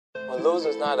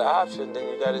losing's not an option, then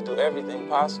you got to do everything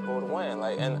possible to win.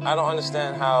 Like, and I don't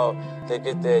understand how they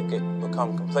get there,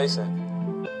 become complacent,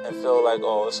 and feel like,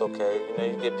 oh, it's okay. You know,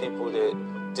 you get people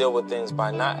that deal with things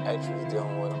by not actually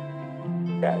dealing with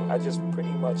them. Yeah, I just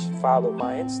pretty much follow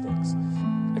my instincts,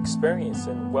 experience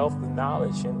and wealth of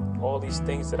knowledge, and all these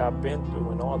things that I've been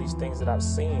through, and all these things that I've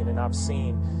seen, and I've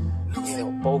seen, you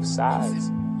know, both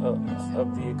sides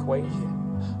of the equation.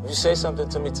 If you say something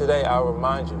to me today, I'll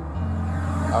remind you.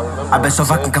 I've been so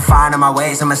fucking confined in my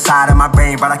ways, I'm inside of my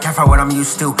brain, but I can't find what I'm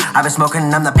used to. I've been smoking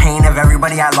and I'm the pain of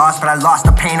everybody I lost, but I lost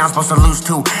the pain I'm supposed to lose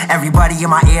to. Everybody in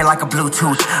my ear like a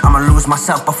Bluetooth. I'ma lose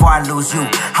myself before I lose you.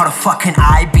 How the fuck can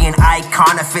I be an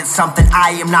icon if it's something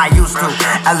I am not used to?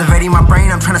 Elevating my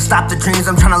brain, I'm trying to stop the dreams,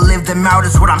 I'm trying to live them out,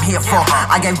 is what I'm here for.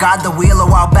 I gave God the wheel a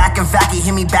while back, in fact he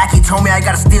hit me back, he told me I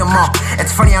gotta steal more.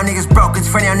 It's funny how niggas broke, it's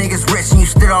funny how niggas rich, and you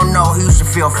still don't know who you should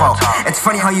feel for. It's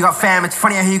funny how you got fam, it's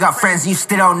funny how you got friends, and you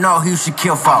still don't know who you should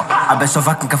kill for. I've been so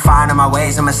fucking confined in my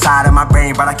ways, I'm inside of my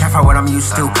brain, but I can't find what I'm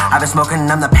used to. I've been smoking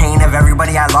and I'm the pain of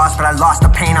everybody I lost, but I lost the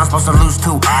pain I'm supposed to lose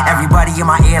to. Everybody in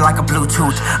my ear like a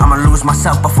Bluetooth. I'ma lose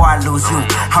myself before I lose you.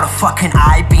 How the fuck can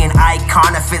I be an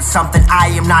icon if it's something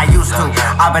I am not used to?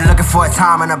 I've been looking for a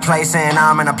time and a place, and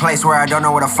I'm in a place where I don't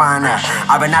know where to find that.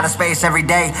 I've been out of space every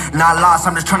day, not lost,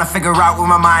 I'm just trying to figure out where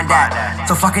my mind at.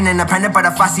 So fucking independent, but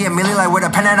if I see a million like we're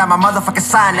dependent, I'ma motherfucking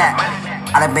sign that.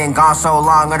 I've been gone so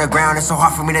long on the ground, it's so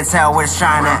hard for me to tell where to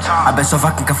shine at. I've been so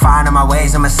fucking confined in my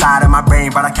ways, I'm inside of my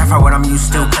brain, but I can't find what I'm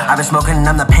used to. I've been smoking and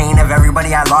I'm the pain of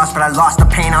everybody I lost, but I lost the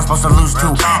pain I'm supposed to lose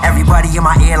to. Everybody in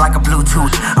my ear like a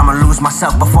Bluetooth. I'ma lose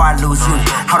myself before I lose you.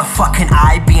 How the fuck can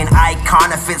I be an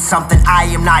icon if it's something I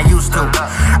am not used to?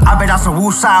 I've been out some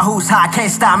woosah, who's high, can't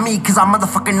stop me cause I'm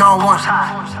motherfucking on one.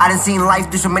 I done seen life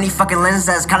through so many fucking lenses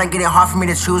that it's kinda getting hard for me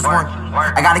to choose one.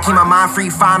 I gotta keep my mind free,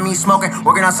 find me smoking,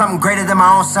 working on something greater than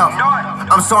my own self.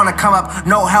 I'm so on the come up,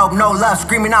 no help, no love,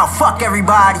 screaming out, fuck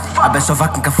everybody. I've been so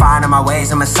fucking confined in my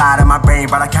ways, I'm inside of my brain,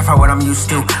 but I can't find what I'm used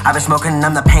to. I've been smoking and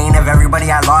I'm the pain of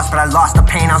everybody I lost, but I lost the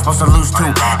pain I'm supposed to lose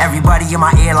to. Everybody in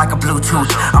my ear like a Bluetooth.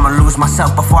 I'ma lose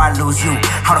myself before I lose you.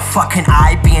 How the fuck can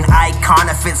I be an icon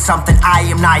if it's something I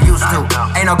am not used to?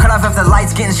 Ain't no cutoff if the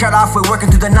lights getting shut off, we're working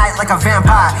through the night like a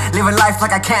vampire. Living life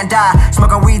like I can't die,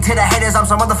 smoking weed to the haters, I'm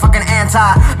so motherfucking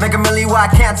anti. Make a million where I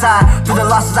can't tie, through the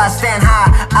losses I stand high.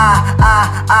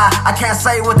 I can't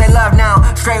say what they love now,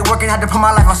 straight working, had to put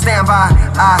my life on standby.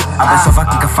 I've been so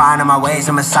fucking confined in my ways,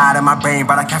 I'm inside of my brain,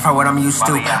 but I can't find what I'm used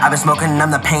to. I've been smoking and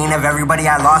I'm the pain of everybody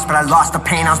I lost, but I lost the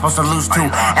pain I'm supposed to lose to.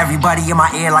 Everybody in my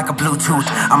ear like a Bluetooth.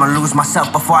 I'ma lose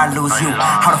myself before I lose you.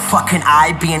 How the fuck can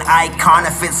I be an icon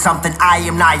if it's something I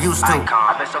am not used to?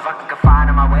 I've been so fucking confined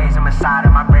in my ways, I'm inside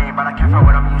of my brain, but I can't find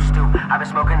what I'm used to. I've been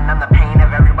smoking and I'm the pain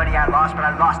of everybody I lost, but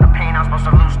I lost the pain I'm supposed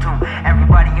to lose to.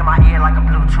 Everybody in my ear like a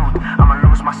Bluetooth. I'ma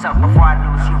lose myself before I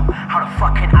lose you. How the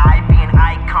fuck can I be an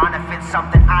icon if it's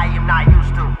something I am not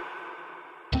used to?